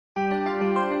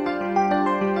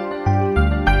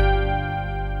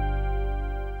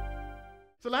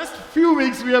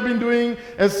weeks we have been doing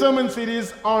a sermon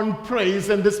series on praise,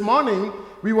 and this morning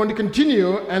we want to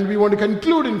continue and we want to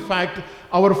conclude, in fact,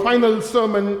 our final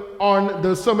sermon on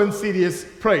the sermon series,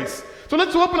 Praise. So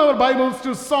let's open our Bibles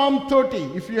to Psalm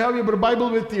 30. If you have your Bible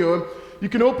with you, you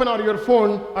can open on your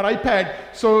phone or iPad.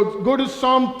 So go to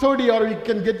Psalm 30, or you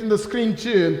can get in the screen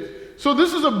too. So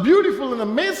this is a beautiful and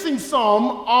amazing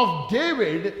psalm of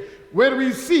David, where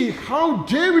we see how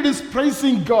David is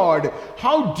praising God,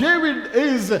 how David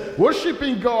is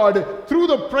worshiping God through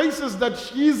the praises that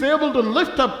he is able to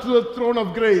lift up to the throne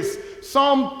of grace.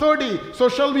 Psalm 30. So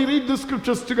shall we read the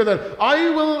scriptures together?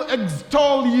 I will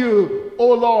extol you,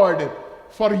 O Lord,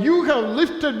 for you have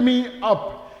lifted me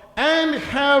up and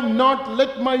have not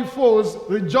let my foes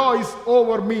rejoice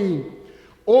over me.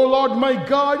 O Lord my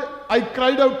God, I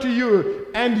cried out to you,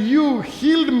 and you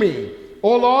healed me.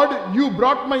 O Lord, you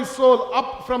brought my soul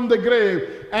up from the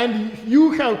grave, and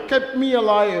you have kept me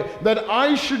alive, that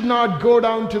I should not go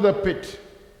down to the pit.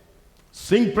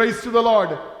 Sing praise to the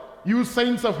Lord, you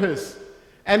saints of his,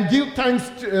 and give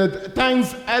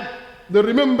thanks at the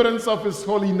remembrance of his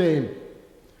holy name.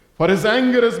 For his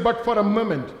anger is but for a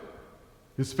moment.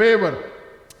 His favor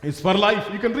is for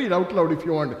life. You can read out loud if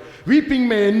you want. Weeping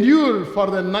may endure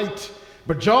for the night,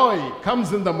 but joy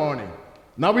comes in the morning.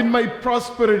 Now in my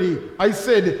prosperity, I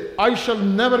said, I shall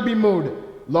never be moved.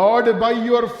 Lord, by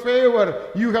your favor,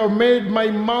 you have made my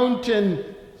mountain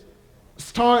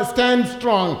stand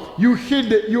strong. You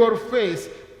hid your face,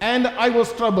 and I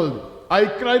was troubled. I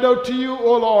cried out to you,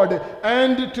 O Lord,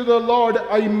 and to the Lord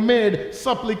I made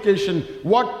supplication.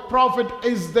 What profit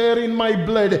is there in my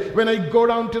blood when I go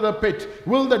down to the pit?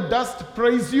 Will the dust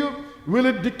praise you? Will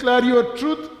it declare your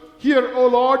truth? Hear, O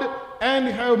Lord, and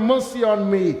have mercy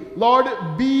on me. Lord,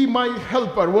 be my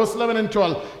helper. Verse 11 and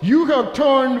 12. You have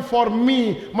turned for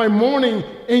me my mourning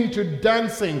into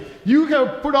dancing. You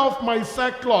have put off my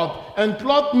sackcloth and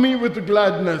clothed me with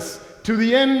gladness, to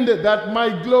the end that my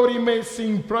glory may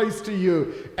sing praise to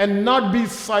you and not be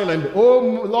silent. O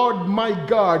Lord my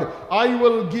God, I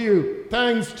will give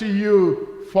thanks to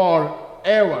you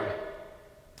forever.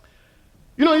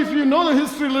 You know, if you know the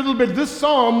history a little bit, this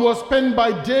psalm was penned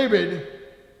by David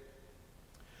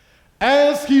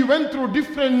as he went through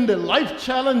different life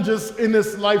challenges in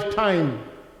his lifetime.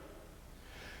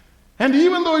 And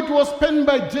even though it was penned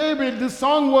by David, this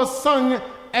song was sung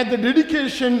at the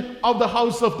dedication of the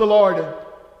house of the Lord.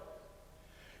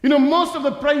 You know, most of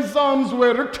the praise psalms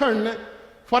were written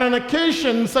for an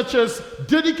occasion such as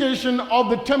dedication of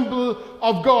the temple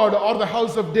of God or the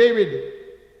house of David.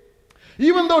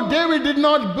 Even though David did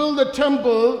not build the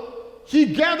temple, he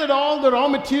gathered all the raw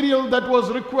material that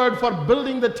was required for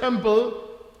building the temple.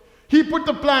 He put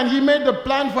the plan, he made the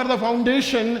plan for the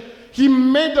foundation, he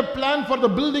made the plan for the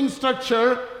building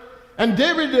structure, and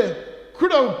David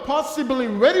could have possibly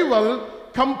very well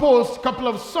composed a couple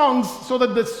of songs so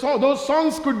that those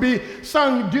songs could be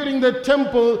sung during the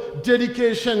temple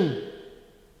dedication.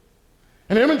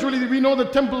 And eventually we know the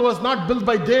temple was not built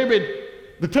by David.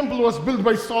 The temple was built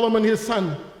by Solomon, his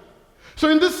son. So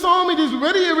in this psalm, it is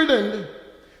very evident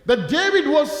that David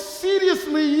was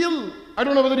seriously ill. I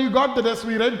don't know whether you got that as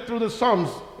we read through the Psalms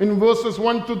in verses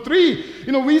 1 to 3.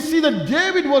 You know, we see that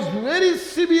David was very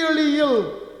severely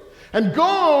ill, and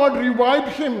God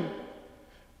revived him.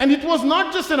 And it was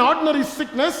not just an ordinary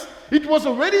sickness, it was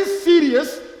a very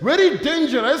serious, very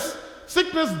dangerous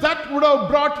sickness that would have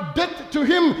brought death to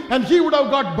him, and he would have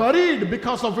got buried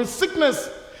because of his sickness.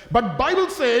 But Bible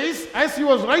says, as he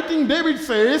was writing, David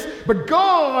says, but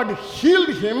God healed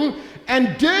him,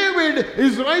 and David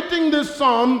is writing this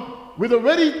psalm with a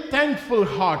very thankful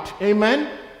heart. Amen?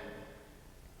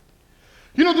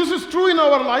 You know, this is true in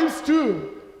our lives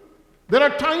too. There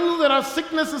are times there are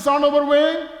sicknesses on our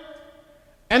way,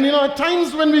 and at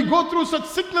times when we go through such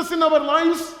sickness in our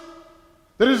lives,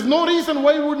 there is no reason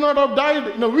why we would not have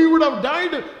died. We would have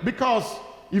died because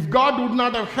if God would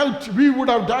not have helped, we would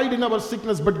have died in our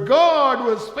sickness. But God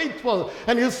was faithful,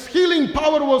 and his healing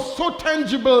power was so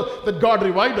tangible that God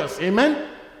revived us. Amen?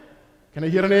 Can I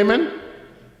hear an amen?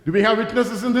 Do we have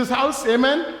witnesses in this house?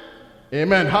 Amen?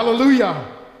 Amen. Hallelujah.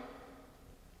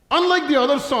 Unlike the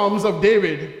other psalms of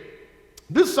David,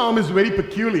 this psalm is very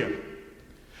peculiar.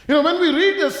 When we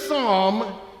read a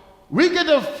psalm, we get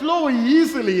a flow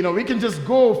easily. We can just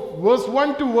go verse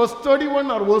 1 to verse 31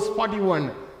 or verse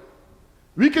 41.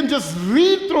 We can just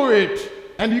read through it,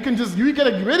 and you get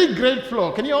a very great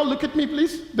flow. Can you all look at me,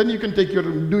 please? Then you can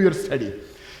do your study.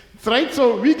 That's right?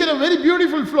 So we get a very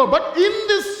beautiful flow. But in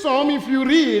this psalm, if you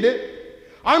read,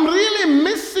 I'm really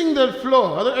missing that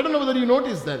flow. I don't know whether you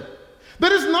noticed that.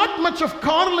 There is not much of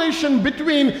correlation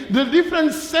between the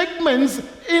different segments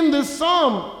in this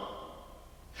psalm.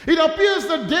 It appears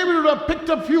that David would have picked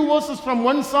up few verses from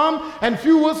one psalm and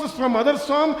few verses from other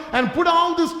psalm and put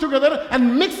all this together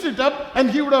and mixed it up, and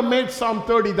he would have made Psalm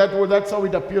 30. That's how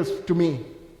it appears to me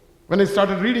when I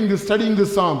started reading this, studying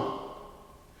this psalm.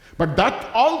 But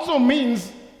that also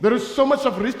means there is so much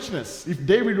of richness. If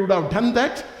David would have done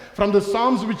that, from the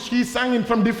psalms which he sang in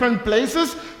from different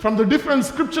places, from the different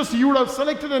scriptures he would have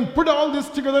selected and put all this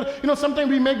together. Sometimes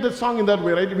we make the song in that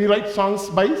way, right? We write songs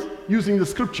by using the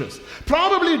scriptures.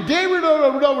 Probably David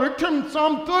would have written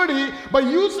Psalm 30 by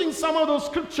using some of those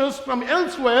scriptures from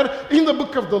elsewhere in the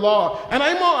book of the law. And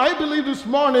I believe this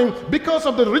morning, because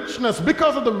of the richness,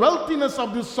 because of the wealthiness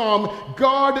of this psalm,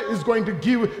 God is going to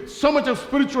give so much of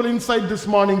spiritual insight this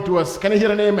morning to us. Can I hear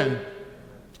an amen?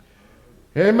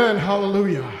 Amen.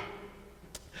 Hallelujah.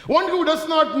 One who does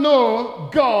not know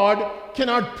God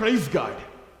cannot praise God.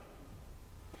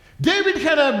 David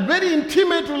had a very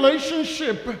intimate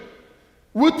relationship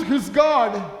with his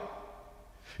God.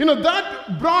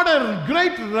 That brought a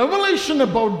great revelation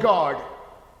about God.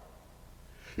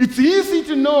 It's easy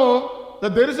to know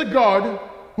that there is a God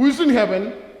who is in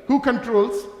heaven, who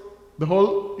controls the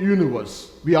whole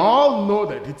universe. We all know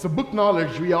that. It's a book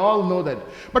knowledge. We all know that.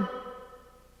 But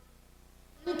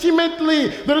intimately,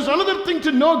 there is another thing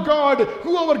to know God,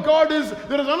 who our God is.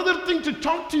 There is another thing to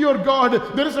talk to your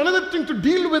God. There is another thing to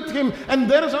deal with Him. And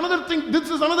there is another thing, this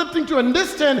is another thing to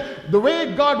understand the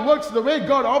way God works, the way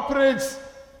God operates,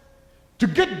 to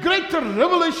get greater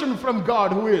revelation from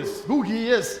God, who He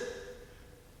is.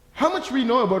 How much we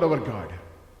know about our God?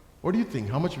 What do you think?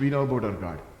 How much we know about our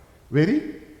God?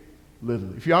 Very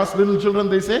little. If you ask little children,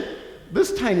 they say,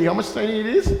 this tiny. How much tiny it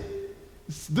is?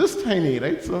 It's this tiny,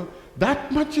 right? So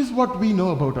that much is what we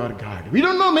know about our God. We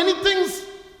don't know many things.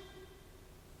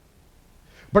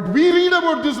 But we read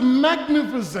about this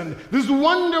magnificent, this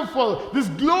wonderful, this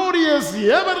glorious,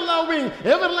 ever-loving,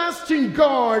 everlasting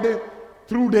God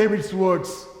through David's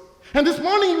words. And this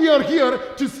morning we are here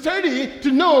to study,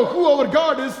 to know who our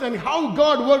God is and how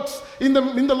God works in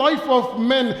the life of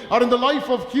men or in the life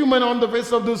of human on the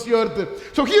face of this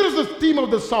earth. So here is the theme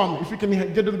of the psalm. If we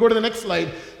can go to the next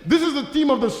slide. This is the theme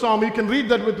of the psalm. You can read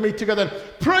that with me together.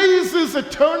 Praise is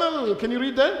eternal. Can you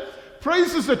read that?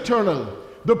 Praise is eternal.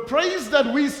 The praise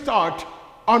that we start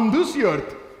on this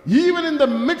earth, even in the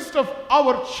midst of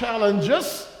our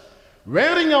challenges,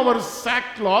 wearing our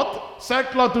sackcloth.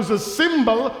 Sackcloth is a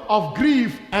symbol of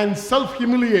grief and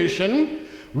self-humiliation.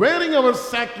 Wearing our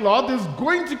sackcloth is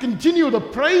going to continue. The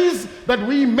praise that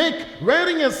we make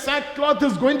wearing a sackcloth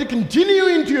is going to continue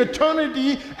into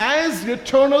eternity as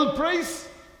eternal praise.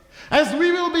 As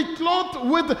we will be clothed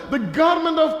with the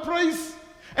garment of praise.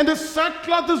 And the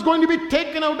sackcloth is going to be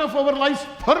taken out of our lives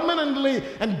permanently.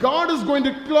 And God is going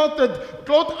to clothe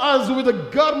us with a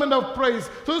garment of praise.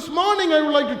 So this morning I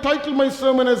would like to title my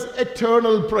sermon as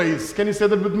Eternal Praise. Can you say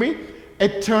that with me?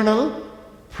 Eternal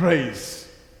Praise.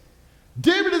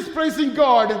 David is praising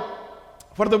God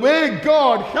for the way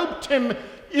God helped him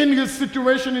in his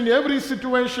situation, in every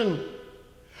situation.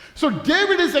 So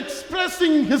David is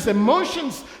expressing his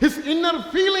emotions, his inner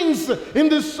feelings in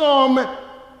this psalm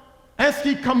as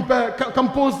he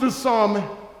composed this psalm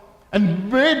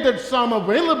and made that psalm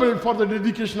available for the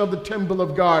dedication of the temple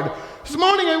of God. This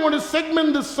morning I want to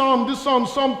segment this psalm,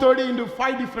 Psalm 30, into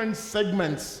 5 different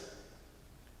segments.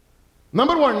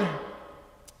 Number 1,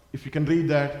 if you can read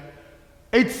that,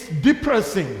 it's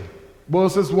depressing.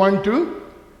 Verses 1 to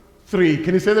 3.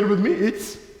 Can you say that with me?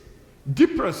 It's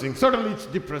depressing. Certainly it's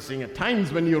depressing at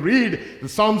times when you read the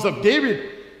Psalms of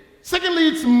David. Secondly,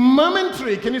 it's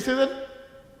momentary. Can you say that?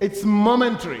 It's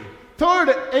momentary. Third,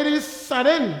 it is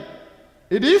sudden.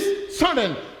 It is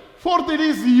sudden. Fourth, it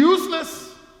is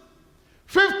useless.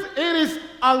 Fifth, it is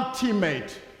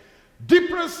ultimate.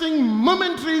 Depressing,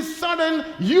 momentary, sudden,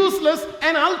 useless,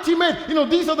 and ultimate.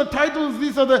 These are the titles,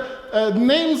 these are the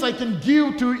names I can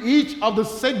give to each of the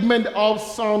segment of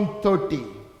Psalm 30.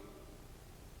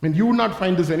 You would not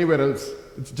find this anywhere else.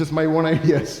 It's just my own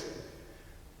ideas.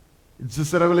 It's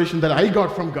just a revelation that I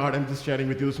got from God. I'm just sharing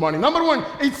with you this morning. Number 1,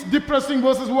 it's depressing,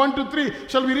 verses 1 to 3.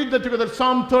 Shall we read that together?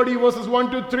 Psalm 30, verses 1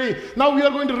 to 3. Now we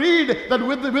are going to read that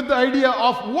with the idea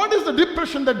of what is the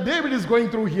depression that David is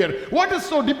going through here. What is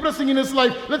so depressing in his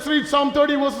life? Let's read Psalm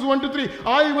 30, verses 1 to 3.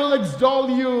 I will extol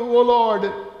you, O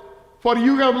Lord, for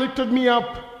you have lifted me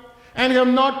up and have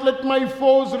not let my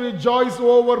foes rejoice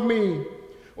over me.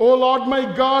 O Lord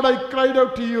my God, I cried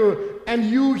out to you and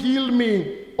you healed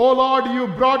me. O Lord, you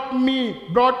brought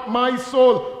my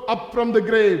soul up from the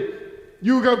grave.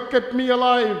 You have kept me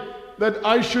alive that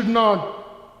I should not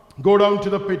go down to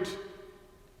the pit.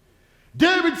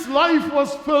 David's life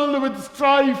was filled with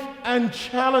strife and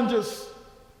challenges.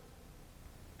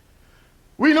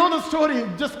 We know the story,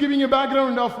 just giving a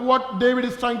background of what David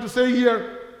is trying to say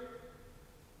here.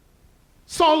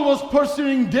 Saul was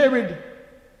pursuing David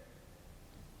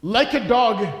like a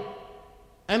dog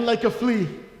and like a flea.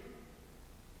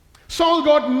 Saul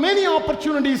got many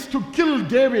opportunities to kill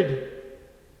David.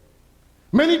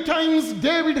 Many times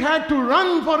David had to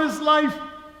run for his life,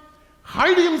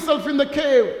 hide himself in the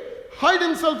cave, hide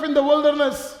himself in the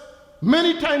wilderness.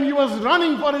 Many times he was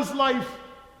running for his life.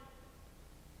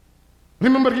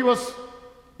 Remember, he was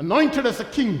anointed as a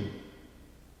king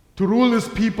to rule his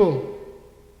people.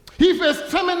 He faced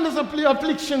tremendous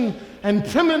affliction and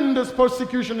tremendous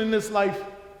persecution in his life.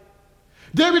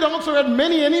 David also had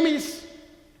many enemies.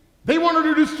 They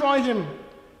wanted to destroy him.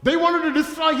 They wanted to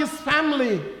destroy his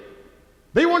family.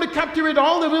 They wanted to captivate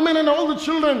all the women and all the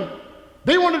children.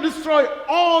 They wanted to destroy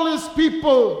all his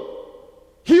people.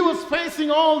 He was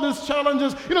facing all these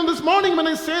challenges. This morning when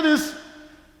I say this,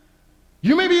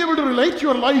 you may be able to relate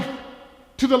your life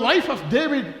to the life of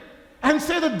David and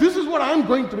say that this is what I'm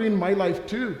going through in my life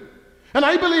too. And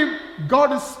I believe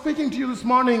God is speaking to you this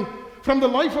morning from the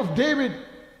life of David.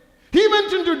 He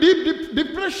went into deep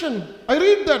depression. I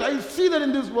read that. I see that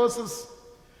in these verses.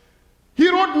 He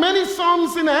wrote many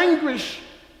psalms in anguish,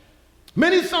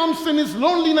 many psalms in his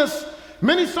loneliness,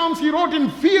 many psalms he wrote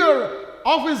in fear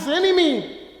of his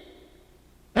enemy.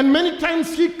 And many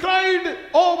times he cried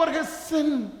over his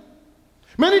sin.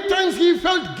 Many times he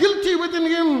felt guilty within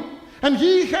him, and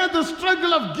he had the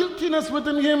struggle of guiltiness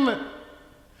within him.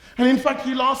 And in fact,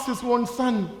 he lost his own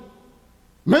son.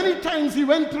 Many times he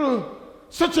went through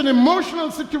such an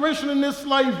emotional situation in his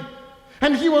life,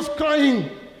 and he was crying,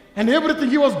 and everything,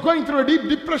 he was going through a deep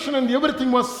depression, and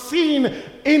everything was seen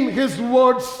in his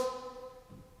words.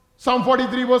 Psalm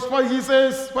 43 verse 5, he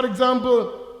says, for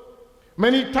example,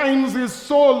 many times his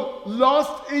soul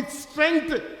lost its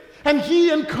strength, and he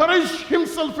encouraged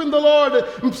himself in the Lord.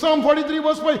 Psalm 43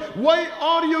 verse 5, why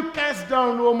are you cast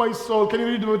down, O my soul? Can you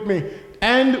read it with me?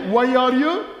 And why are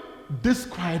you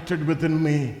disquieted within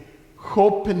me?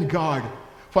 Hope in God,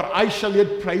 for I shall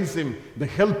yet praise him, the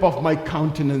help of my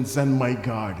countenance and my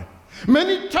God.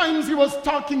 Many times he was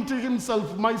talking to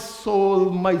himself, my soul,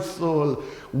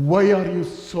 why are you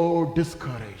so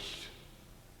discouraged?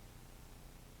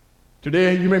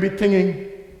 Today you may be thinking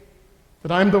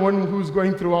that I'm the one who's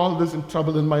going through all this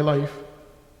trouble in my life.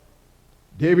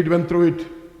 David went through it.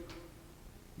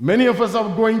 Many of us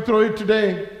are going through it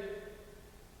today.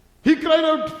 He cried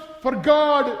out for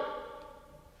God.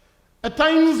 At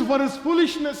times for his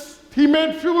foolishness. He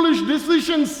made foolish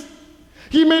decisions.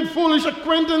 He made foolish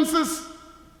acquaintances.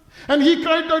 And he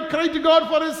cried to God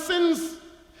for his sins.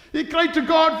 He cried to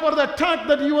God for the attack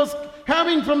that he was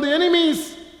having from the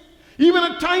enemies. Even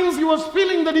at times he was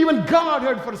feeling that even God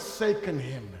had forsaken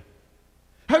him.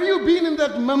 Have you been in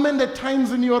that moment at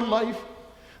times in your life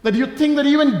that you think that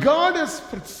even God has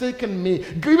forsaken me?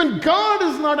 Even God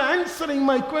is not answering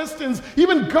my questions.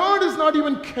 Even God is not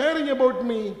even caring about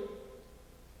me.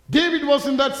 David was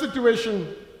in that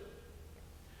situation.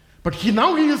 But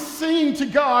now he is saying to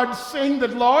God, saying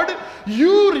that, Lord,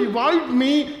 you revived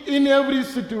me in every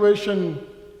situation.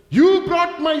 You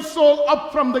brought my soul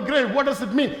up from the grave. What does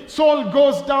it mean? Soul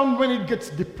goes down when it gets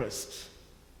depressed.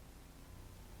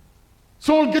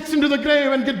 Soul gets into the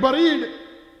grave and get buried.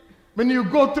 When you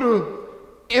go through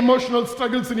emotional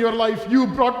struggles in your life, you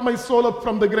brought my soul up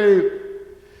from the grave.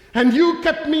 And you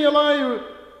kept me alive,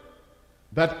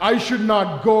 that I should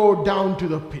not go down to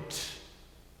the pit.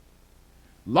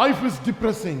 Life is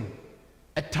depressing.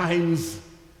 At times,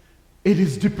 it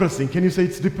is depressing. Can you say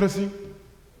it's depressing?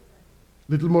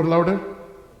 Little more louder.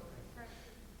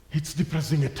 It's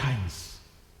depressing at times.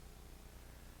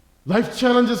 Life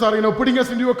challenges are, putting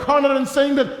us into a corner and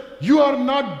saying that you are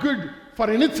not good for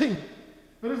anything.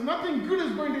 There is nothing good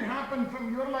is going to happen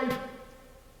from your life.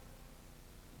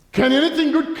 Can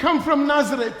anything good come from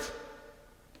Nazareth?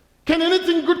 Can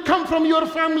anything good come from your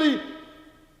family?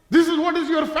 This is what is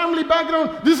your family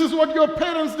background. This is what your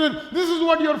parents did. This is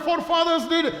what your forefathers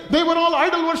did. They were all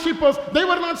idol worshippers. They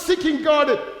were not seeking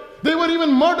God. They were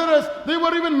even murderers. They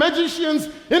were even magicians.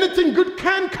 Anything good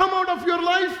can come out of your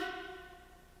life.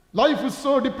 Life is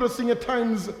so depressing at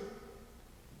times.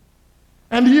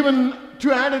 And even to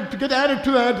get added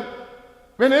to that,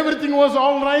 when everything was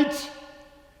all right,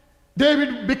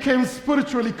 David became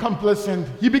spiritually complacent.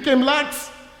 He became lax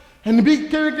and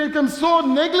became so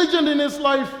negligent in his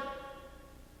life.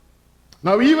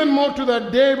 Now, even more to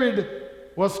that, David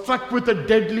was struck with a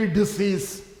deadly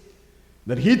disease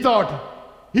that he thought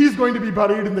he's going to be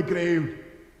buried in the grave.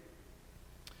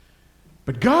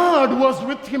 But God was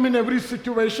with him in every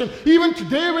situation. Even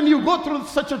today, when you go through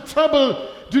such a trouble,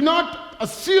 do not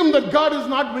assume that God is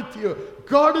not with you.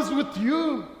 God is with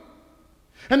you.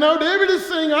 And now David is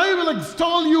saying, I will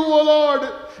extol you, O Lord.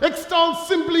 Extol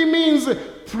simply means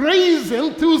praise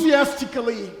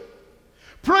enthusiastically.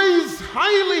 Praise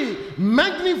highly.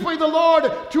 Magnify the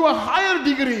Lord to a higher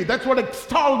degree. That's what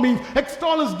extol means.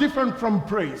 Extol is different from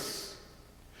praise.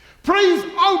 Praise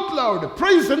out loud.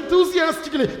 Praise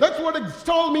enthusiastically. That's what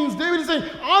extol means. David is saying,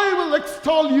 I will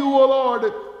extol you, O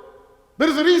Lord. There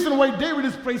is a reason why David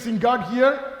is praising God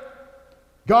here.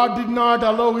 God did not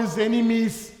allow his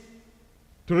enemies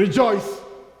to rejoice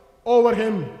over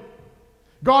him.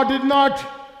 God did not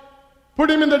put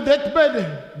him in the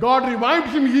deathbed. God revived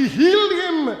him. He healed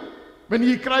him when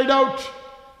he cried out.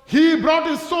 He brought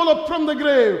his soul up from the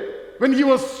grave. When he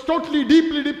was totally,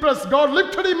 deeply depressed, God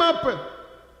lifted him up.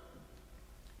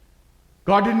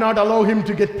 God did not allow him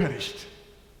to get perished.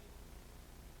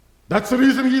 That's the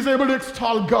reason he's able to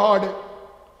extol God.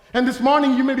 And this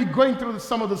morning you may be going through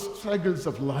some of the struggles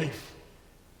of life.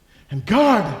 And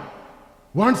God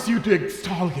wants you to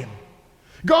extol him.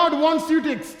 God wants you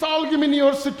to extol him in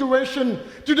your situation.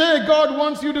 Today, God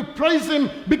wants you to praise him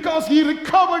because he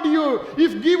recovered you.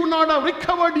 If he would not have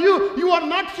recovered you, you are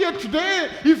not here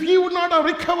today. If he would not have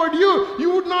recovered you,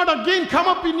 you would not again come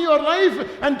up in your life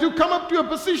and to come up to a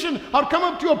position or come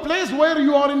up to a place where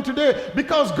you are in today,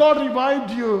 because God revived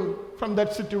you from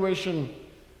that situation.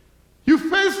 You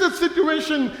face that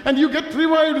situation and you get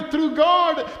revived through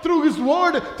God, through his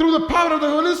word, through the power of the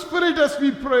Holy Spirit as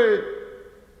we pray.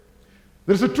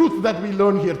 There's a truth that we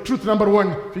learn here. Truth number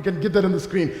one, if you can get that on the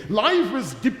screen. Life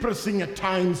is depressing at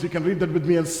times. You can read that with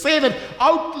me and say that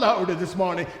out loud this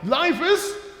morning. Life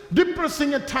is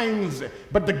depressing at times,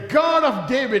 but the God of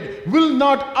David will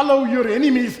not allow your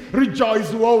enemies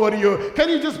rejoice over you. Can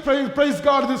you just praise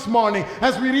God this morning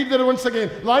as we read that once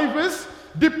again? Life is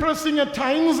depressing at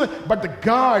times, but the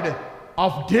God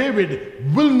of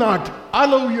David will not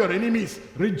allow your enemies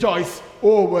rejoice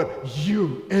over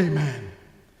you. Amen.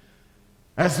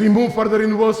 As we move further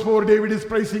in verse 4, David is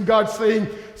praising God, saying,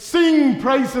 sing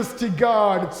praises to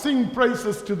God, sing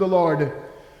praises to the Lord,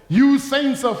 you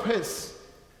saints of his,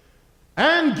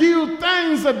 and give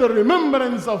thanks at the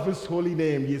remembrance of his holy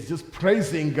name. He is just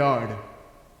praising God.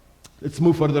 Let's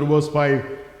move further, verse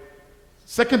 5.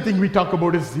 Second thing we talk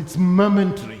about is it's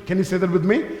momentary. Can you say that with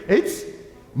me? It's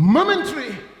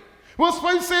momentary. Verse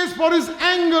 5 says, for his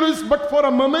anger is but for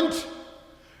a moment.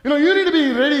 You need to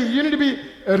be ready. You need to be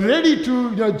ready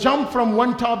to jump from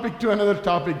one topic to another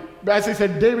topic. As I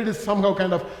said, David is somehow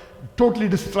kind of totally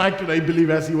distracted, I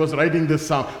believe, as he was writing this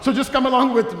psalm. So just come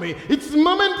along with me. It's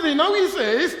momentary. Now he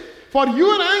says, for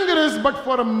your anger is but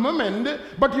for a moment,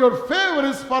 but your favor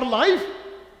is for life.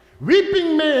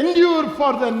 Weeping may endure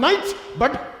for the night,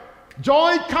 but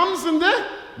joy comes in the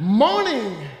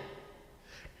morning.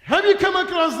 Have you come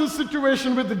across this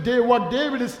situation with what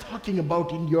David is talking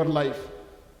about in your life?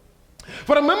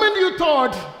 For a moment you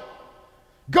thought,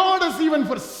 God has even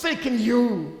forsaken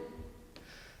you.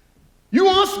 You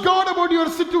asked God about your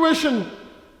situation,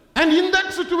 and in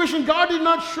that situation God did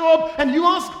not show up, and you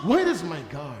ask, where is my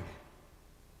God?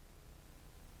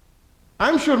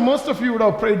 I'm sure most of you would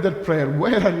have prayed that prayer.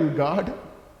 Where are you, God?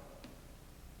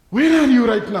 Where are you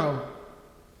right now?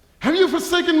 Have you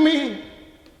forsaken me?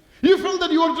 You felt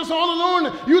that you were just all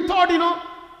alone. You thought,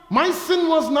 my sin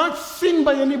was not seen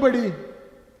by anybody.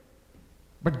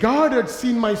 But God had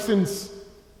seen my sins.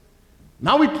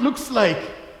 Now it looks like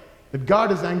that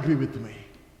God is angry with me.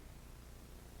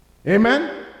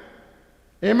 Amen?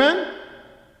 Amen?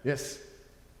 Yes,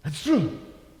 that's true.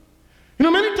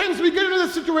 Many times we get into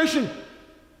this situation.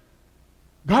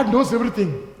 God knows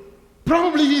everything.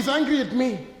 Probably he's angry at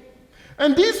me.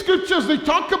 And these scriptures, they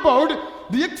talk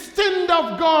about the extent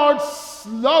of God's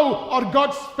love or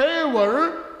God's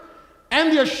favor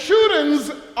and the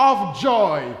assurance of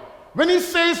joy. When he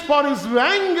says, for his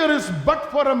anger is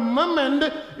but for a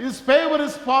moment, his favor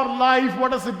is for life,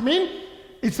 what does it mean?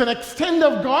 It's an extent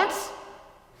of God's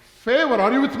favor.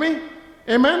 Are you with me?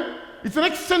 Amen? It's an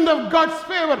extent of God's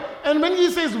favor. And when he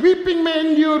says, weeping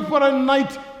may endure for a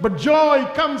night, but joy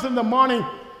comes in the morning,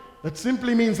 that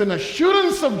simply means an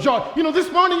assurance of joy.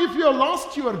 This morning, if you have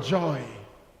lost your joy,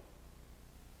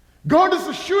 God is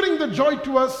assuring the joy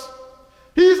to us.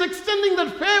 He is extending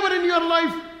that favor in your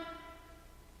life.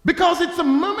 Because it's a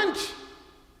moment.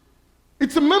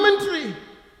 It's a momentary.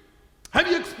 Have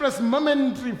you expressed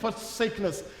momentary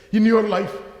forsakenness in your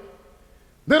life?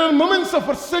 There are moments of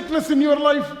forsakenness in your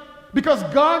life because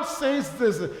God says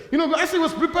this. As I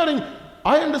was preparing,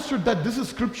 I understood that this is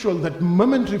scriptural, that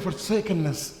momentary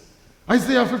forsakenness.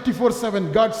 Isaiah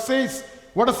 54:7, God says,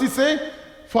 what does he say?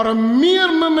 For a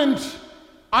mere moment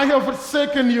I have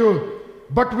forsaken you,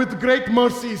 but with great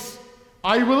mercies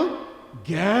I will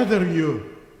gather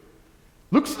you.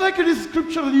 Looks like it is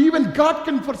scripture that even God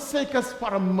can forsake us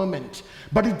for a moment,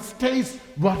 but it stays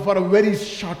for a very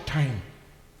short time.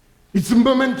 It's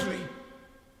momentary.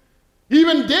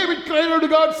 Even David cried out to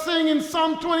God, saying in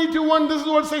Psalm 22:1, this is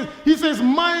what it says. He says,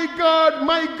 my God,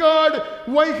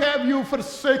 why have you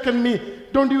forsaken me?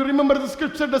 Don't you remember the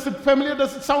scripture? Does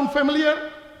it sound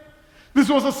familiar? This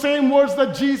was the same words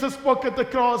that Jesus spoke at the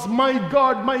cross. My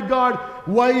God,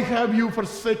 why have you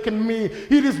forsaken me?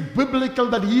 It is biblical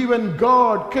that even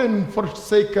God can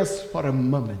forsake us for a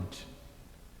moment.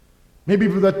 Maybe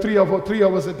with the 3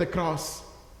 hours at the cross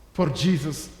for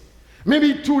Jesus.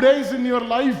 Maybe 2 days in your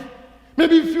life.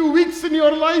 Maybe a few weeks in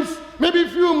your lives. Maybe a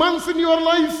few months in your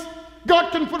lives.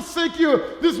 God can forsake you.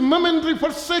 This momentary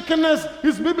forsakenness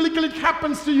is biblical. It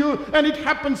happens to you and it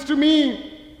happens to me.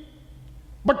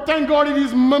 But thank God it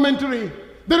is momentary.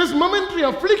 There is momentary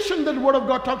affliction that the Word of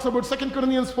God talks about. 2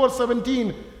 Corinthians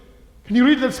 4:17. Can you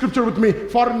read that scripture with me?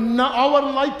 For our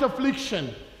light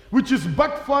affliction, which is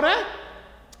but for a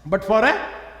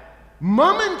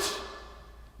moment.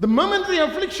 The momentary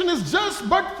affliction is just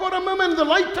but for a moment. The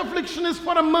light affliction is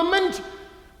for a moment.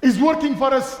 Is working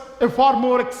for us a far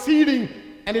more exceeding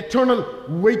and eternal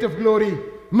weight of glory.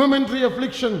 Momentary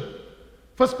affliction.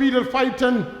 1 Peter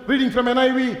 5:10, reading from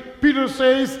NIV, Peter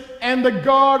says, and the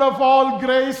God of all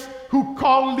grace, who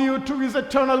called you to his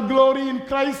eternal glory in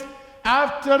Christ,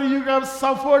 after you have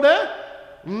suffered a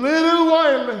little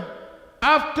while,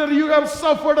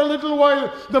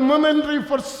 the momentary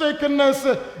forsakenness,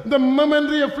 the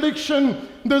momentary affliction,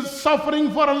 the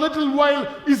suffering for a little while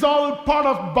is all part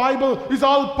of Bible, is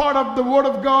all part of the Word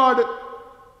of God.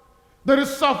 There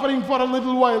is suffering for a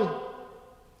little while.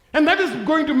 And that is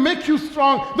going to make you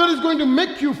strong. That is going to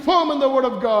make you firm in the Word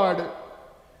of God.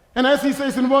 And as he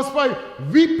says in verse 5,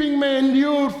 weeping may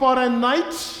endure for a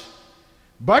night,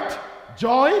 but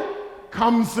joy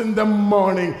comes in the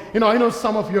morning. I know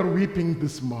some of you are weeping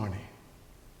this morning.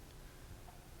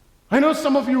 I know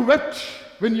some of you wept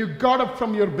when you got up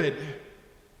from your bed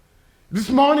this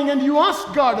morning and you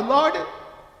asked God, Lord,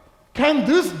 can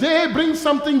this day bring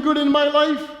something good in my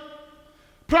life?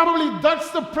 Probably that's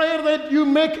the prayer that you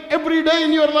make every day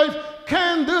in your life.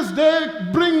 Can this day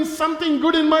bring something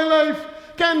good in my life?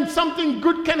 Can something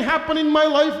good happen in my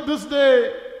life this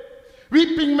day?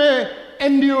 Weeping may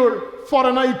endure for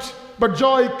a night, but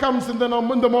joy comes in the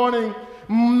morning.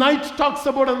 Night talks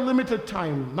about a limited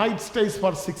time. Night stays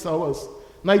for 6 hours.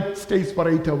 Night stays for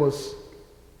 8 hours.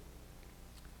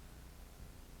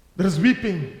 There is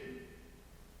weeping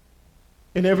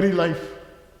in every life.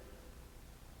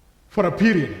 For a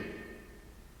period.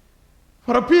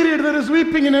 For a period there is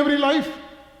weeping in every life.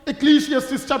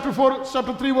 Ecclesiastes chapter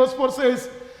 3 verse 4 says,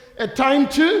 a time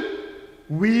to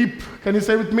weep. Can you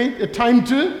say with me? A time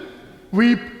to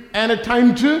weep and a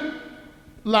time to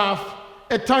laugh.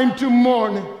 A time to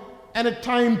mourn and a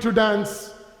time to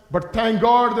dance. But thank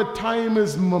God the time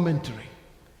is momentary.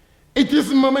 It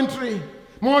is momentary.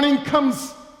 Morning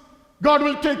comes. God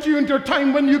will take you into a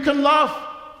time when you can laugh.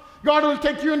 God will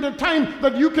take you into a time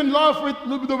that you can laugh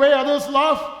with the way others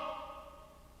laugh.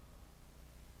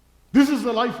 This is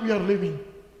the life we are living.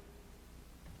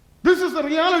 This is the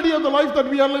reality of the life that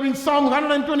we are living. Psalm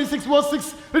 126 verse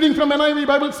 6, reading from NIV,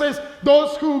 Bible says,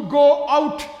 those who go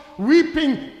out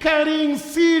weeping, carrying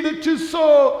seed to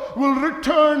sow, will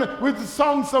return with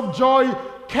songs of joy,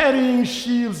 carrying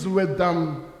sheaves with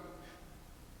them.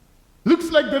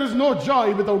 Looks like there is no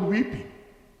joy without weeping.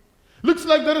 Looks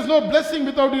like there is no blessing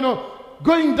without,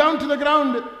 going down to the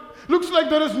ground. Looks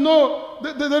like there is no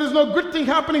good thing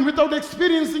happening without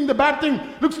experiencing the bad thing.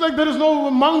 Looks like there is no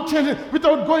mountain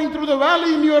without going through the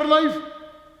valley in your life.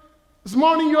 This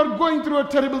morning you are going through a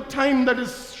terrible time, that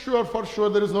is for sure,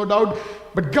 there is no doubt.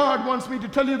 But God wants me to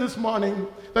tell you this morning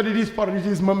that it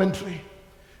is momentary.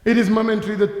 It is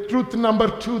momentary. The truth number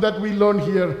 2 that we learn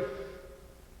here,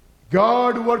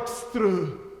 God works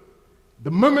through the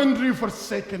momentary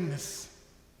forsakenness,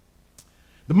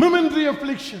 the momentary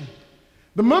affliction,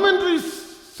 the momentary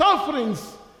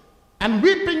sufferings, and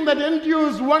weeping that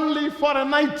endures only for a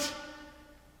night,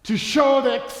 to show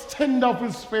the extent of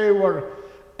his favor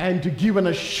and to give an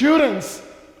assurance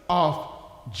of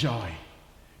joy.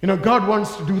 God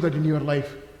wants to do that in your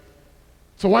life.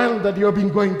 So while that you have been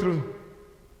going through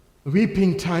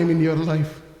weeping time in your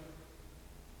life,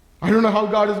 I don't know how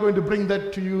God is going to bring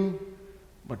that to you,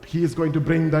 but he is going to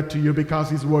bring that to you because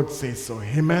his word says so.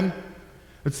 Amen.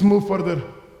 Let's move further.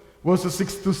 Verses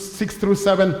 6 through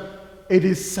 7. It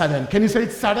is sudden. Can you say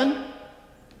it's sudden?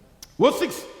 Verse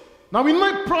 6. Now in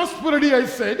my prosperity, I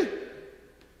said,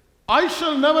 I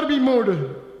shall never be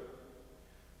moved.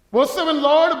 Verse 7,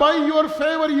 Lord, by your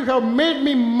favor you have made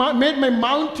my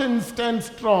mountain stand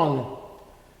strong.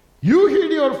 You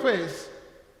hid your face,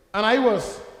 and I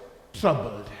was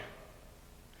troubled.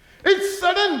 It's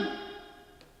sudden.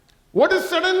 What is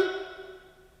sudden?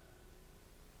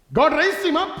 God raised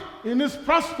him up in his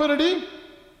prosperity,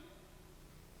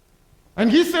 and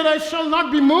he said, I shall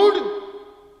not be moved.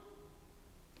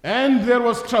 And there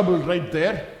was trouble right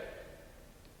there.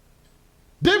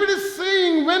 David is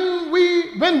saying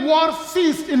when war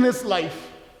ceased in his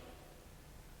life,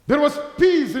 there was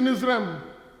peace in his realm.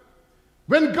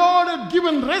 When God had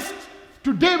given rest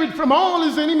to David from all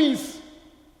his enemies,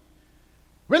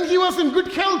 when he was in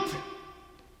good health,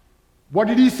 what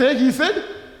did he say? He said,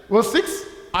 verse 6,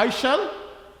 I shall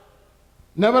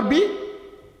never be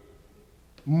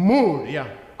moved. Yeah.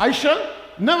 I shall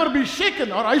never be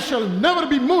shaken, or I shall never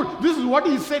be moved. This is what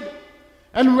he said.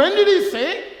 And when did he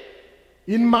say?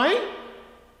 In my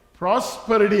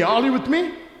prosperity. Are you with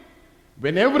me?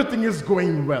 When everything is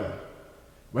going well.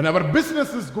 When our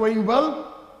business is going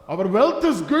well, our wealth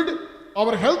is good,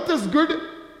 our health is good,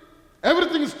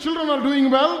 everything's children are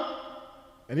doing well.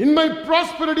 And in my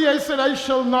prosperity, I said, I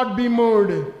shall not be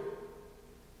moved.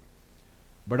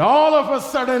 But all of a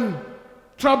sudden,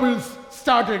 troubles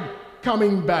started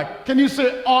coming back. Can you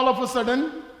say all of a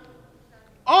sudden?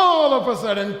 All of a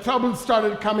sudden, trouble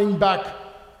started coming back.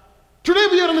 Today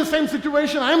we are in the same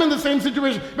situation. I am in the same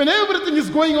situation. When everything is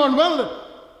going on well,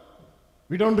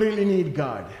 we don't really need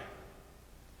God.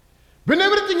 When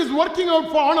everything is working out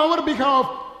on our behalf,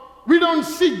 we don't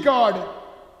seek God.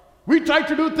 We try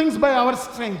to do things by our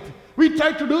strength. We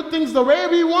try to do things the way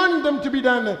we want them to be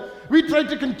done. We try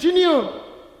to continue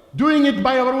doing it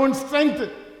by our own strength.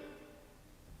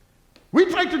 We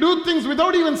try to do things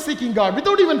without even seeking God,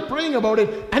 without even praying about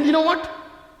it. And you know what?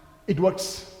 It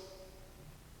works.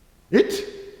 It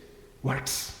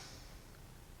works.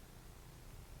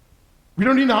 We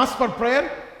don't need to ask for prayer.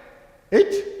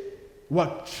 It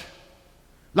worked.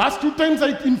 Last 2 times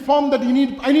I informed that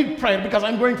I need prayer because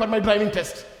I'm going for my driving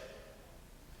test.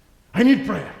 I need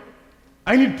prayer.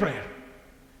 I need prayer.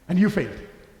 And you failed.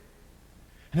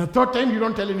 And the 3rd time you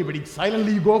don't tell anybody.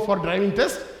 Silently you go for driving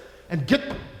test and get...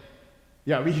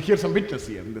 Yeah, we hear some witness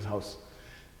here in this house.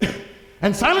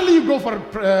 And silently you go for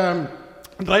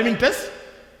driving test,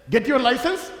 get your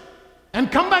license,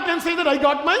 and come back and say that I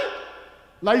got my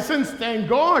license. Thank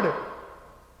God.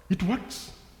 It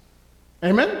works.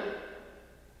 Amen?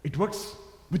 It works.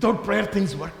 Without prayer,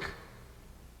 things work.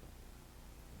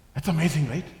 That's amazing,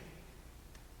 right?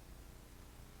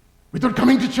 Without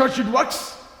coming to church, it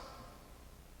works.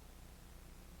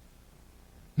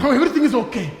 Now everything is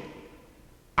okay.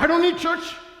 I don't need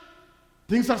church.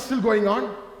 Things are still going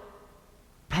on.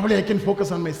 Probably I can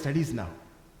focus on my studies now.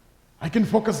 I can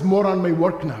focus more on my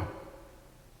work now.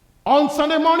 On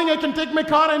Sunday morning, I can take my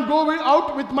car and go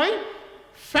out with my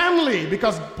family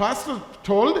because Pastor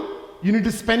told you need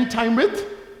to spend time with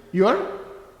your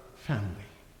family.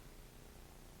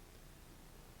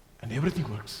 And everything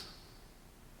works.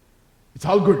 It's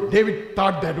all good. David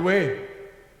thought that way.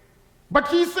 But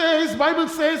he says, Bible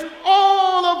says,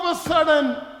 all of a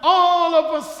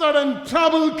sudden,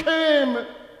 trouble came.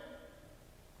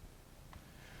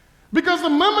 Because the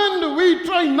moment we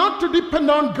try not to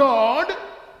depend on God,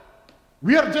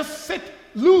 we are just set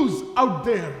loose out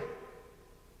there.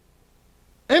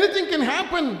 Anything can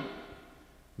happen.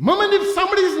 Moment if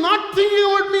somebody is not thinking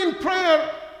about me in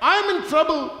prayer, I'm in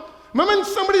trouble. Moment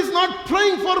somebody is not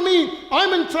praying for me,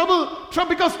 I'm in trouble.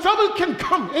 Because trouble can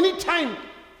come anytime.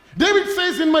 David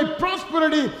says, in my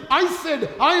prosperity, I said,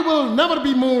 I will never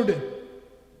be moved.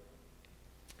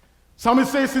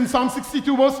 Psalmist says in Psalm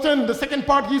 62 verse 10, the second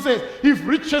part, he says, if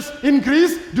riches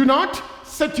increase, do not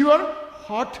set your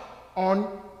heart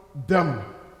on them.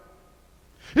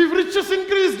 If riches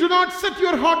increase, do not set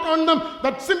your heart on them.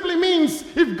 That simply means,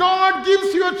 if God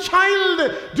gives you a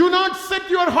child, do not set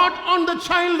your heart on the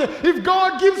child. If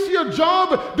God gives you a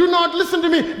job, do not, listen to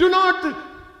me, do not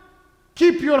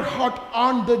keep your heart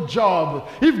on the job.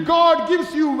 If God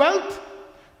gives you wealth,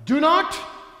 do not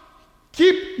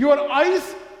keep your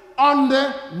eyes on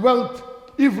the wealth.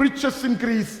 If riches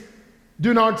increase,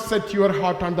 do not set your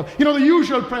heart on them. You know the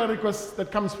usual prayer request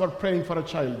that comes for praying for a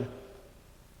child.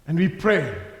 And we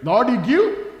pray, Lord, you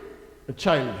give a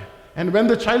child. And when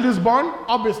the child is born,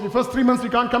 obviously, first 3 months you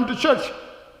can't come to church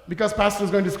because pastor is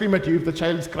going to scream at you if the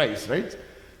child cries, right?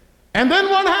 And then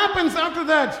what happens after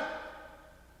that?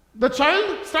 The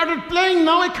child started playing.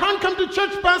 Now I can't come to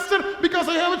church, pastor, because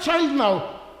I have a child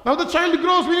now. Now the child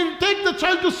grows. We need to take the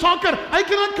child to soccer. I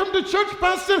cannot come to church,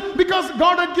 pastor, because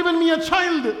God had given me a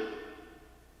child.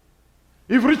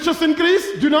 If riches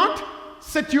increase, do not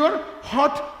set your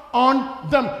heart on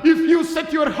them. If you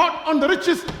set your heart on the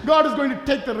riches, God is going to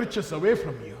take the riches away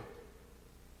from you.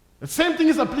 The same thing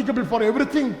is applicable for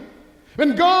everything.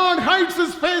 When God hides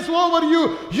his face over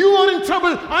you, you are in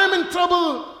trouble. I am in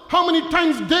trouble. How many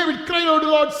times David cried out to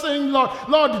the Lord saying,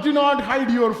 Lord, do not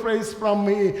hide your face from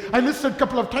me. I listed a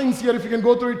couple of times here, if you can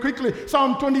go through it quickly.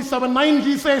 Psalm 27:9,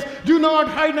 he says, do not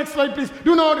hide, next slide please,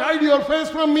 do not hide your face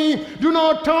from me. Do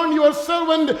not turn your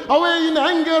servant away in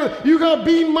anger. You have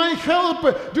been my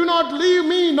help. Do not leave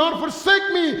me nor forsake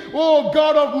me, O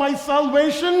God of my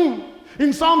salvation.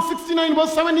 In Psalm 69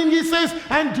 verse 17 he says,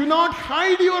 and do not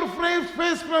hide your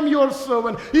face from your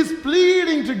servant. He's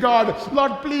pleading to God,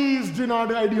 Lord, please do not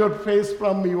hide your face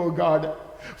from me, O God,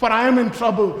 for I am in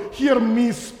trouble. Hear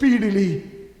me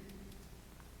speedily.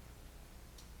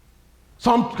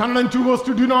 Psalm 102 verse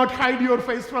 2, do not hide your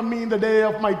face from me in the day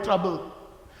of my trouble.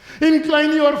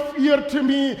 Incline your ear to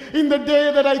me in the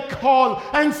day that I call.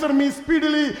 Answer me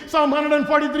speedily. Psalm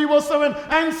 143 verse 7.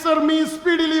 Answer me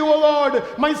speedily, O Lord.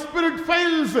 My spirit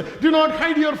fails. Do not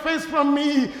hide your face from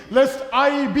me, lest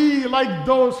I be like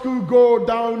those who go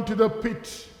down to the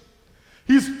pit.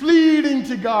 He's pleading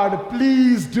to God,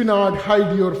 please do not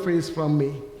hide your face from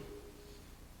me.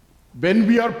 When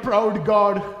we are proud,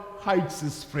 God hides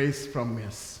his face from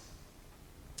us.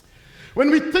 When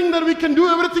we think that we can do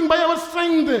everything by our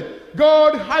strength,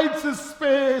 God hides his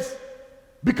face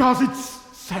because it's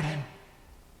sudden.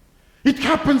 It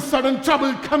happens sudden.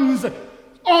 Trouble comes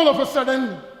all of a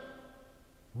sudden.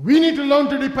 We need to learn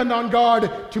to depend on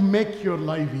God to make your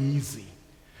life easy.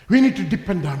 We need to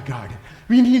depend on God.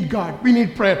 We need God. We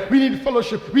need prayer. We need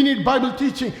fellowship. We need Bible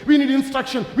teaching. We need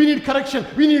instruction. We need correction.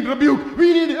 We need rebuke.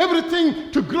 We need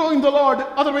everything to grow in the Lord.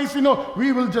 Otherwise,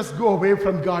 we will just go away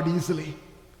from God easily.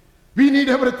 We need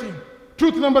everything.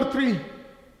 Truth number 3.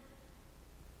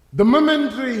 The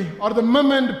momentary or the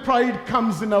moment pride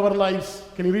comes in our lives.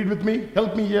 Can you read with me?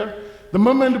 Help me here. The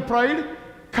moment pride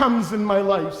comes in my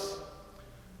lives.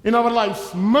 In our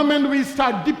lives. Moment we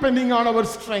start depending on our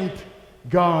strength,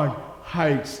 God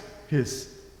hides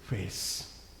his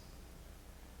face.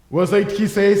 Verse 8, he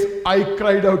says, I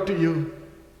cried out to you.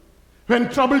 When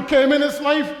trouble came in his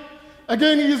life,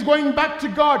 again he is going back to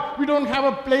God. We don't have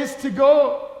a place to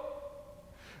go.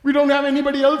 We don't have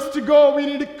anybody else to go. We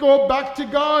need to go back to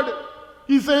God.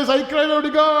 He says, I cried out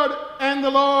to God and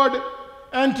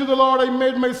to the Lord I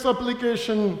made my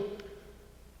supplication.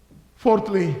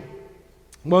 Fourthly,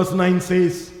 verse 9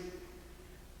 says,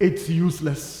 it's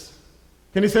useless.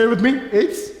 Can you say it with me?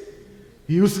 It's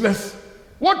useless.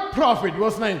 What profit,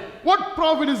 verse 9, what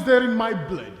profit is there in my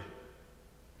blood?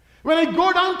 When I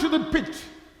go down to the pit,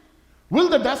 will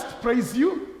the dust praise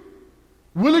you?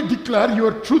 Will it declare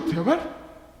your truth ever?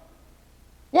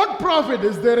 What profit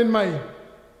is there in my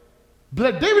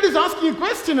blood? David is asking a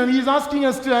question and he is asking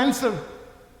us to answer.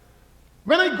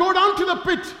 When I go down to the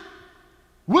pit,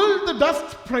 will the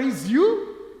dust praise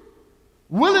you?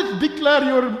 Will it declare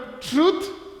your truth?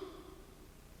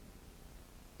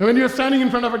 When you're standing in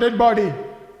front of a dead body,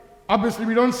 obviously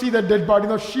we don't see that dead body.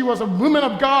 No, she was a woman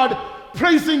of God,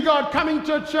 praising God, coming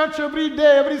to church every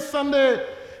day, every Sunday,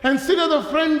 and sit at the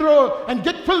front row and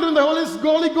get filled with the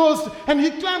Holy Ghost, and he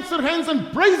claps her hands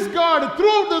and praise God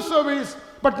throughout the service.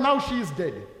 But now she is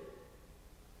dead.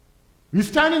 We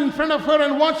stand in front of her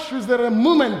and watch. Is there a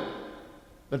moment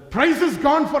that praise is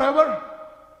gone forever?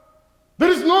 There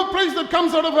is no praise that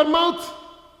comes out of her mouth.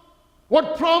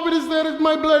 What profit is there in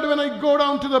my blood when I go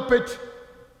down to the pit?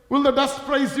 Will the dust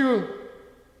praise you?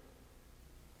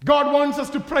 God wants us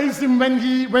to praise him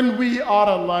when we are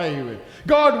alive.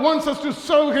 God wants us to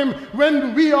serve him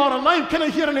when we are alive. Can I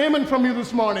hear an amen from you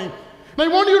this morning? And I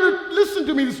want you to listen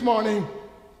to me this morning.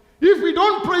 If we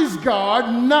don't praise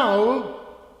God now,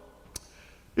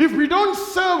 if we don't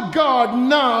serve God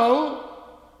now,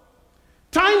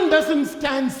 time doesn't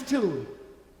stand still.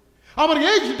 Our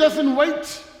age doesn't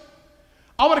wait.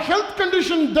 Our health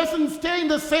condition doesn't stay in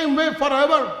the same way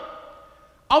forever.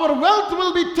 Our wealth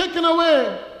will be taken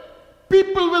away.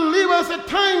 People will leave us at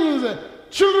times.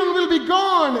 Children will be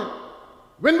gone.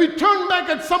 When we turn back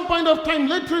at some point of time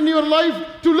later in your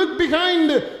life to look behind,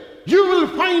 you will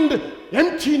find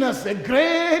emptiness, a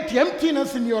great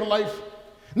emptiness in your life.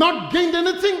 Not gained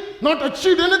anything, not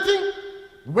achieved anything.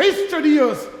 Wasted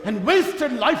years and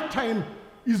wasted lifetime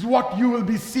is what you will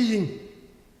be seeing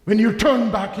when you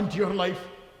turn back into your life.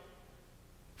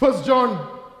 1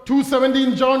 John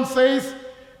 2:17, John says,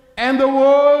 and the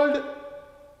world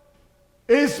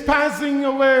is passing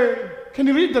away. Can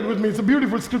you read that with me? It's a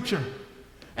beautiful scripture.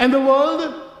 And the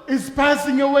world is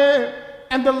passing away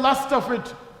and the lust of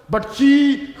it. But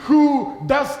he who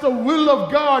does the will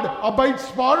of God abides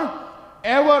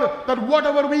forever. That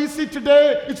whatever we see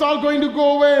today, it's all going to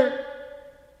go away.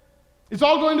 It's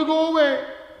all going to go away.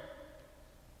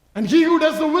 And he who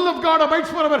does the will of God abides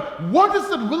forever. What is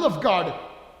that will of God?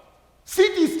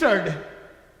 C.T. Studd,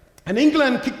 an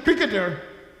England cricketer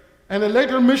and a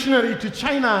later missionary to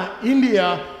China,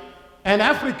 India, and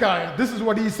Africa. This is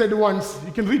what he said once.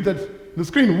 You can read that on the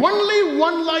screen. Only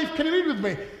one life. Can you read with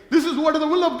me? This is what is the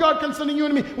will of God concerning you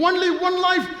and me. Only one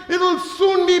life. It will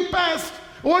soon be past.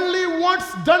 Only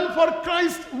what's done for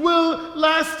Christ will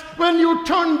last. When you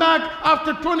turn back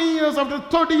after 20 years, after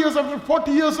 30 years, after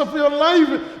 40 years of your life,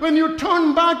 when you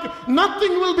turn back,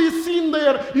 nothing will be seen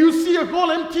there. You see a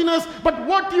whole emptiness, but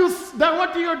what you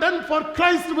have done for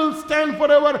Christ will stand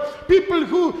forever. People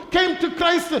who came to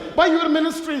Christ by your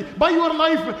ministry, by your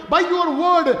life, by your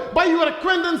word, by your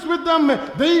acquaintance with them,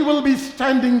 they will be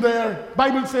standing there.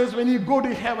 Bible says when you go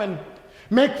to heaven,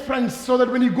 make friends so that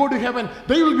when you go to heaven,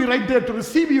 they will be right there to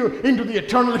receive you into the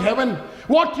eternal heaven.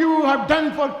 What you have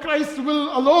done for Christ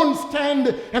will alone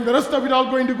stand, and the rest of it all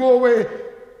going to go away.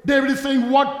 David is saying,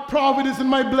 what profit is in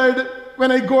my blood when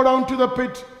I go down to the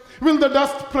pit? Will the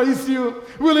dust praise you?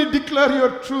 Will it declare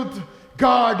your truth?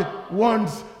 God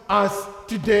wants us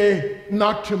today,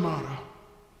 not tomorrow.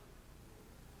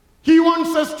 He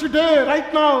wants us today,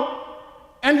 right now.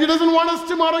 And he doesn't want us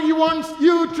tomorrow. He wants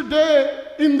you today,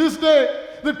 in this day.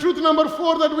 The truth number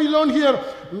 4 that we learn here.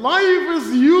 Life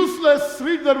is useless.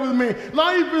 Read that with me.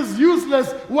 Life is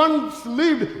useless once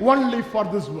lived only for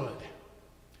this world.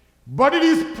 But it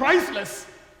is priceless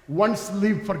once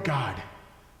lived for God.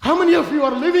 How many of you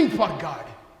are living for God?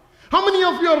 How many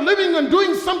of you are living and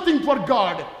doing something for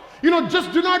God? You know,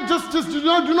 do not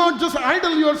just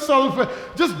idle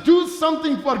yourself. Just do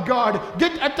something for God.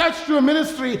 Get attached to a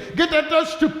ministry. Get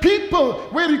attached to people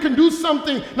where you can do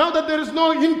something. Now that there is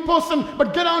no in-person,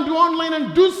 but get on to online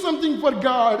and do something for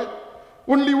God.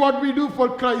 Only what we do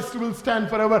for Christ will stand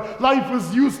forever. Life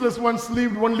is useless once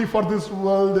lived only for this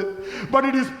world. But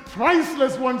it is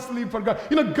priceless once lived for God.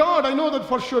 You know, God, I know that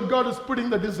for sure God is putting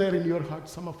the desire in your heart,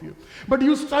 some of you. But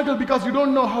you struggle because you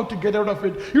don't know how to get out of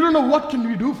it. You don't know what can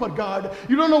we do for God.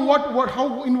 You don't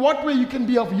know in what way you can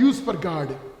be of use for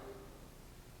God.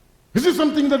 This is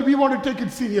something that we want to take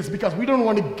it serious because we don't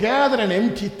want to gather an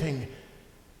empty thing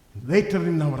later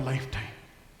in our lifetime.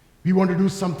 We want to do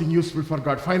something useful for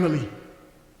God. Finally,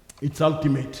 it's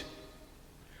ultimate.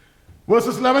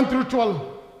 Verses 11 through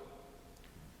 12.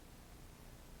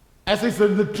 As I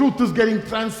said, the truth is getting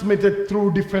transmitted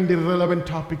through different irrelevant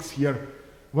topics here,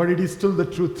 but it is still the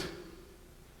truth.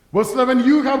 Verse 11,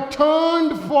 you have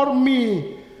turned for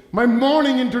me my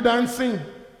mourning into dancing.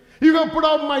 You have put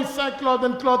off my sackcloth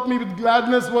and clothed me with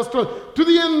gladness. Verse 12, to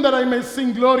the end that I may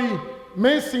sing glory,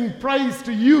 may sing praise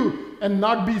to you and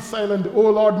not be silent. O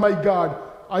Lord my God,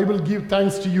 I will give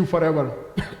thanks to you forever.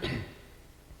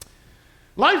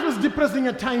 Life is depressing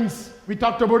at times. We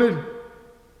talked about it.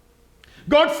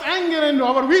 God's anger and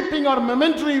our weeping are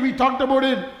momentary. We talked about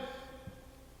it.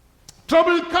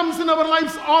 Trouble comes in our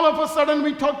lives all of a sudden.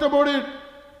 We talked about it.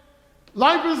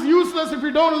 Life is useless if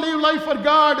you don't live life for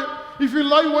God. If you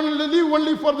live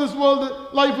only for this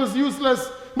world, life is useless.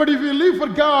 But if you live for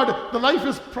God, the life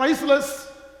is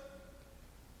priceless.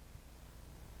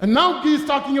 And now he is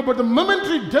talking about the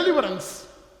momentary deliverance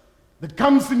that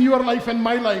comes in your life and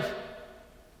my life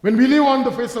when we live on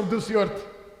the face of this earth.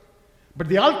 But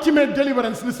the ultimate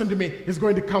deliverance, listen to me, is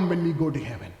going to come when we go to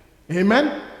heaven.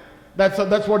 Amen?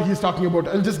 That's what he's talking about.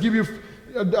 I'll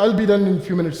be done in a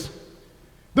few minutes.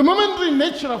 The momentary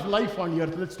nature of life on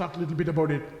earth, let's talk a little bit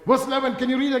about it. Verse 11, can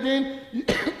you read again?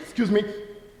 Excuse me.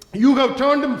 You have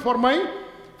turned him for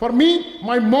me,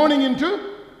 my mourning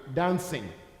into dancing.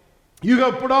 You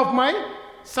have put off my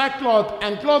sackcloth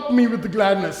and clothed me with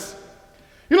gladness.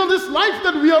 You know, this life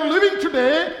that we are living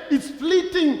today is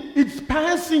fleeting, it's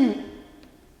passing.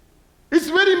 It's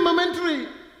very momentary.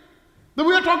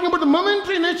 We are talking about the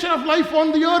momentary nature of life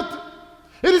on the earth.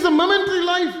 It is a momentary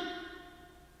life.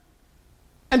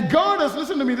 And God has,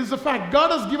 listen to me, this is a fact,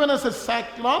 God has given us a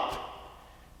sackcloth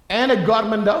and a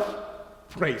garment of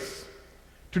praise.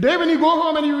 Today when you go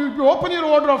home and you open your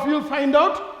wardrobe, you'll find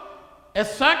out a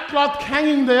sackcloth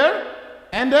hanging there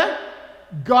and a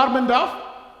garment of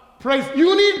praise.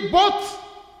 You need both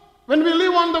when we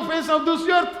live on the face of this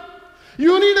earth.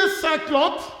 You need a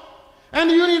sackcloth and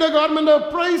you need a garment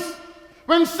of praise.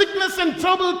 When sickness and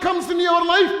trouble comes in your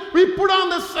life, we put on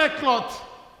the sackcloth.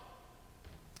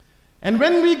 And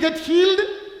when we get healed,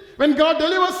 when God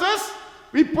delivers us,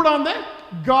 we put on the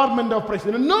garment of praise.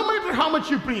 No matter how much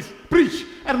you preach,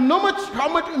 and no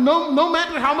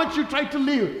matter how much you try to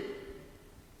live,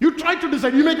 you try to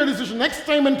decide, you make a decision, next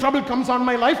time when trouble comes on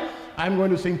my life, I'm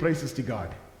going to sing praises to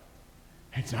God.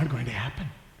 It's not going to happen.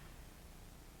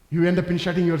 You end up in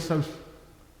shutting yourself.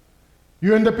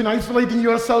 You end up in isolating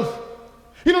yourself.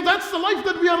 That's the life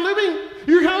that we are living.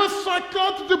 You have a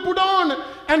sackcloth to put on.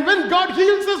 And when God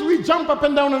heals us, we jump up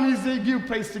and down and we say, give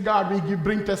praise to God. We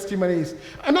bring testimonies.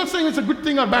 I'm not saying it's a good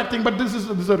thing or bad thing, but this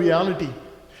is a reality.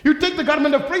 You take the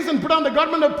garment of praise and put on the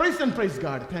garment of praise and praise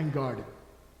God. Thank God.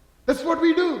 That's what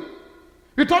we do.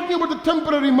 We're talking about the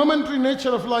temporary, momentary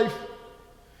nature of life.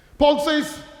 Paul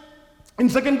says in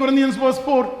 2 Corinthians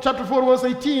chapter 4, verse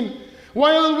 18,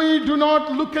 while we do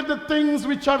not look at the things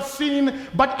which are seen,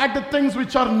 but at the things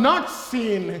which are not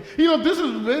seen. This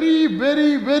is very,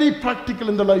 very, very practical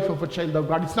in the life of a child of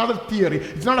God. It's not a theory.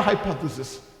 It's not a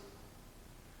hypothesis.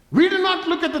 We do not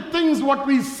look at the things what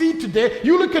we see today.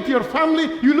 You look at your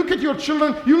family, you look at your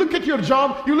children, you look at your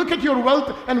job, you look at your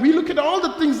wealth, and we look at all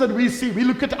the things that we see. We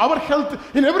look at our health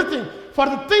and everything. For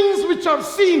the things which are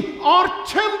seen are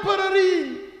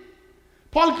temporary.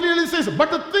 Paul clearly says, but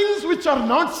the things which are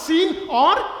not seen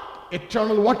are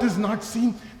eternal. What is not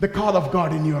seen? The call of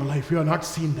God in your life. You have not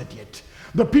seen that yet.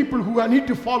 The people who need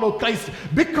to follow Christ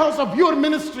because of your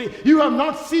ministry, you have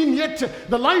not seen yet.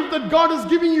 The life that God is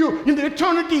giving you in the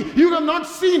eternity, you have not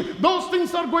seen. Those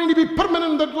things are going to be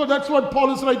permanent. That's what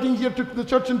Paul is writing here to the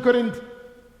church in Corinth.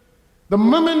 The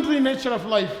momentary nature of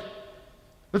life.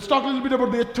 Let's talk a little bit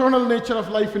about the eternal nature of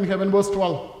life in heaven. Verse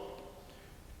 12.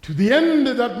 To the end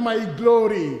that my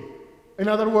glory, in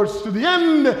other words, to the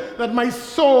end that my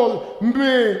soul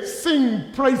may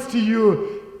sing praise to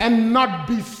you and not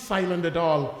be silent at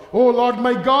all. Oh Lord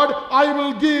my God, I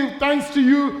will give thanks to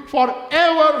you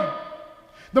forever.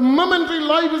 The momentary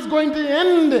life is going to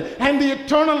end and the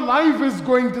eternal life is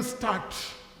going to start.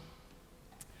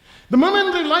 The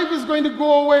momentary life is going to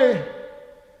go away.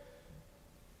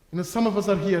 Some of us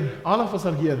are here, all of us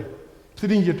are here,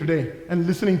 sitting here today and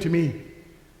listening to me.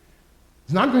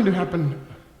 It's not going to happen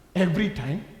every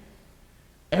time,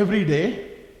 every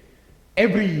day,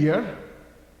 every year.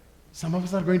 Some of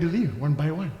us are going to leave one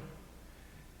by one.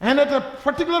 And at a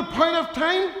particular point of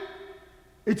time,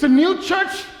 it's a new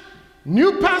church,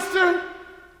 new pastor,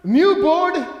 new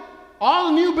board,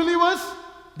 all new believers.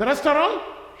 The rest are all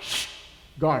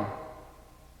gone.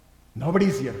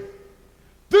 Nobody's here.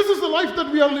 This is the life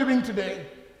that we are living today.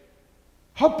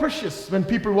 How precious when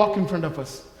people walk in front of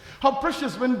us. How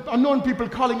precious when unknown people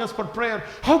calling us for prayer.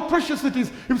 How precious it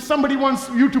is if somebody wants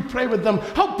you to pray with them.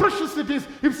 How precious it is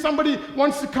if somebody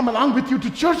wants to come along with you to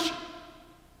church.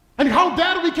 And how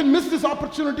dare we can miss this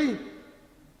opportunity.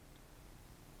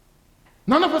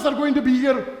 None of us are going to be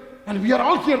here, and we are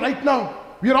all here right now.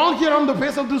 We are all here on the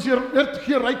face of this earth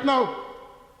here right now.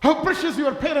 How precious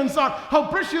your parents are, how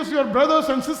precious your brothers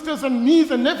and sisters and niece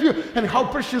and nephew, and how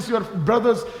precious your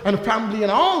brothers and family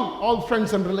and all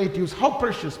friends and relatives, how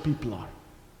precious people are.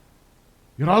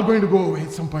 You're all going to go away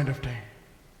at some point of time.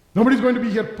 Nobody's going to be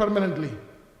here permanently.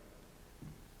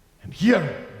 And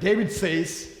here, David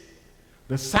says,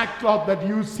 the sackcloth that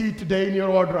you see today in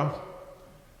your wardrobe,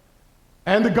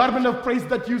 and the garment of praise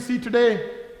that you see today,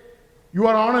 you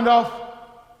are on and off.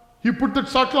 You put that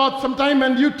sackcloth sometime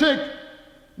and you take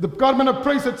the garment of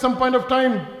praise at some point of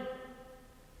time.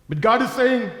 But God is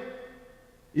saying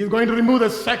He's going to remove the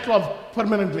sackcloth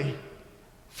permanently,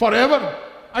 forever.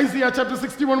 Isaiah chapter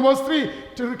 61 verse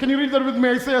 3. Can you read that with me?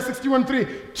 Isaiah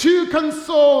 61:3. To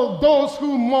console those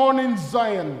who mourn in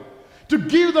Zion, to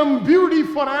give them beauty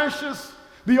for ashes,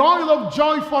 the oil of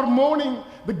joy for mourning,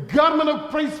 the garment of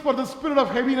praise for the spirit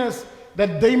of heaviness,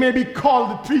 that they may be called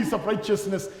the trees of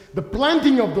righteousness, the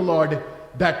planting of the Lord,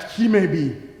 that He may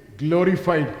be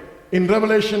glorified. In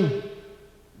Revelation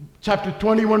chapter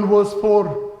 21 verse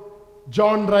 4,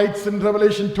 John writes in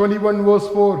Revelation 21 verse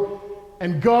 4,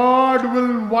 and God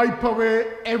will wipe away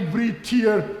every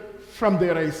tear from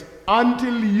their eyes.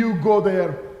 Until you go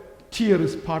there, tear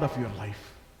is part of your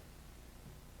life.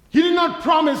 He did not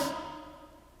promise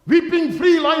weeping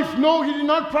free life. No, He did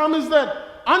not promise that.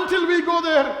 Until we go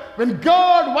there, when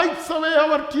God wipes away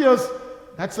our tears,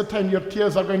 that's the time your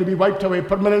tears are going to be wiped away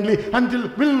permanently. Until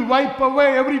we'll wipe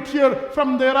away every tear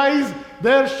from their eyes,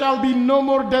 there shall be no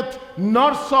more death,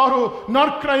 nor sorrow,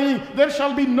 nor crying. There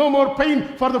shall be no more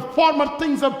pain, for the former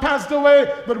things have passed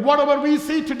away. But whatever we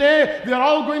see today, they are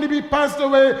all going to be passed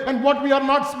away. And what we are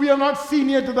not seen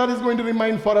yet, that is going to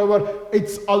remain forever.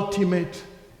 It's ultimate.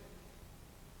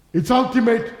 It's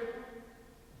ultimate.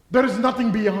 There is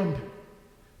nothing beyond.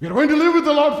 We are going to live with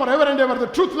the Lord forever and ever. The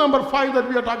truth number 5 that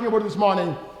we are talking about this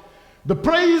morning. The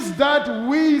praise that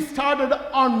we started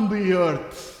on the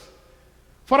earth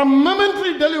for a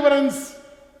momentary deliverance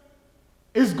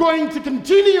is going to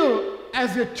continue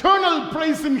as eternal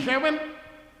praise in heaven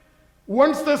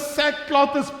once the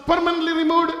sackcloth is permanently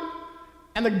removed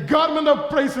and the garment of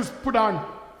praise is put on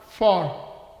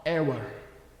forever.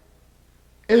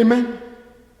 Amen.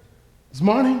 This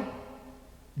morning,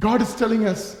 God is telling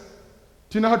us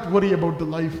to not worry about the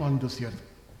life on this earth.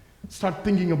 Start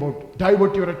thinking about,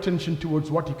 divert your attention towards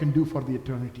what you can do for the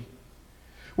eternity.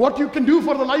 What you can do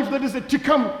for the life that is yet to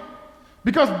come.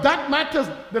 Because that matters.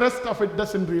 The rest of it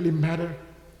doesn't really matter.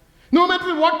 No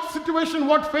matter what situation,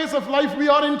 what phase of life we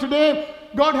are in today,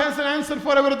 God has an answer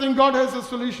for everything. God has a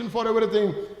solution for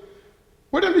everything.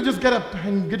 Why don't we just get up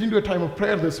and get into a time of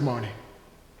prayer this morning?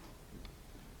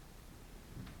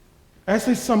 As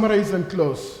I summarize and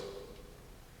close,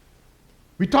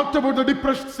 we talked about the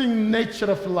depressing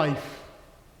nature of life.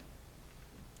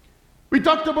 We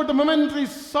talked about the momentary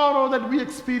sorrow that we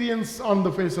experience on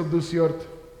the face of this earth.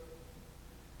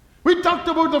 We talked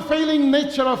about the failing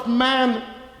nature of man,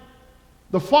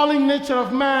 the falling nature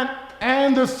of man,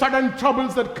 and the sudden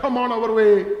troubles that come on our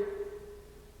way.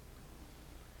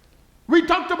 We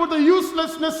talked about the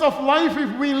uselessness of life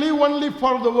if we live only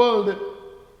for the world.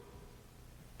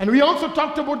 And we also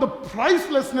talked about the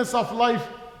pricelessness of life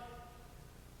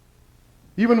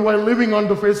even while living on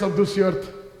the face of this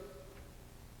earth.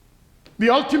 The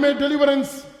ultimate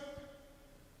deliverance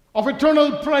of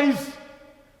eternal praise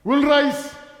will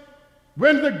rise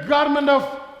when the garment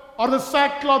of, or the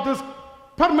sackcloth is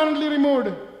permanently removed,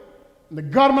 and the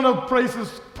garment of praise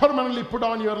is permanently put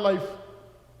on your life.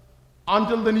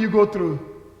 Until then you go through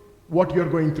what you're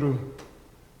going through.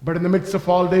 But in the midst of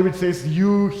all, David says,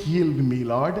 you healed me,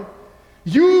 Lord.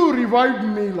 You revived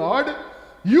me, Lord.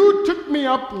 You took me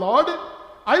up, Lord.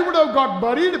 I would have got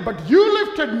buried, but you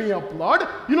lifted me up, Lord.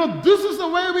 You know, this is the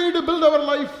way we need to build our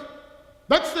life.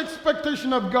 That's the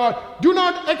expectation of God. Do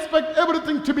not expect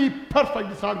everything to be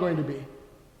perfect. It's not going to be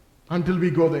until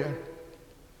we go there.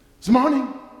 This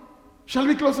morning, shall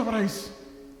we close our eyes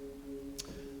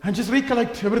and just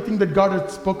recollect everything that God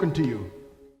has spoken to you?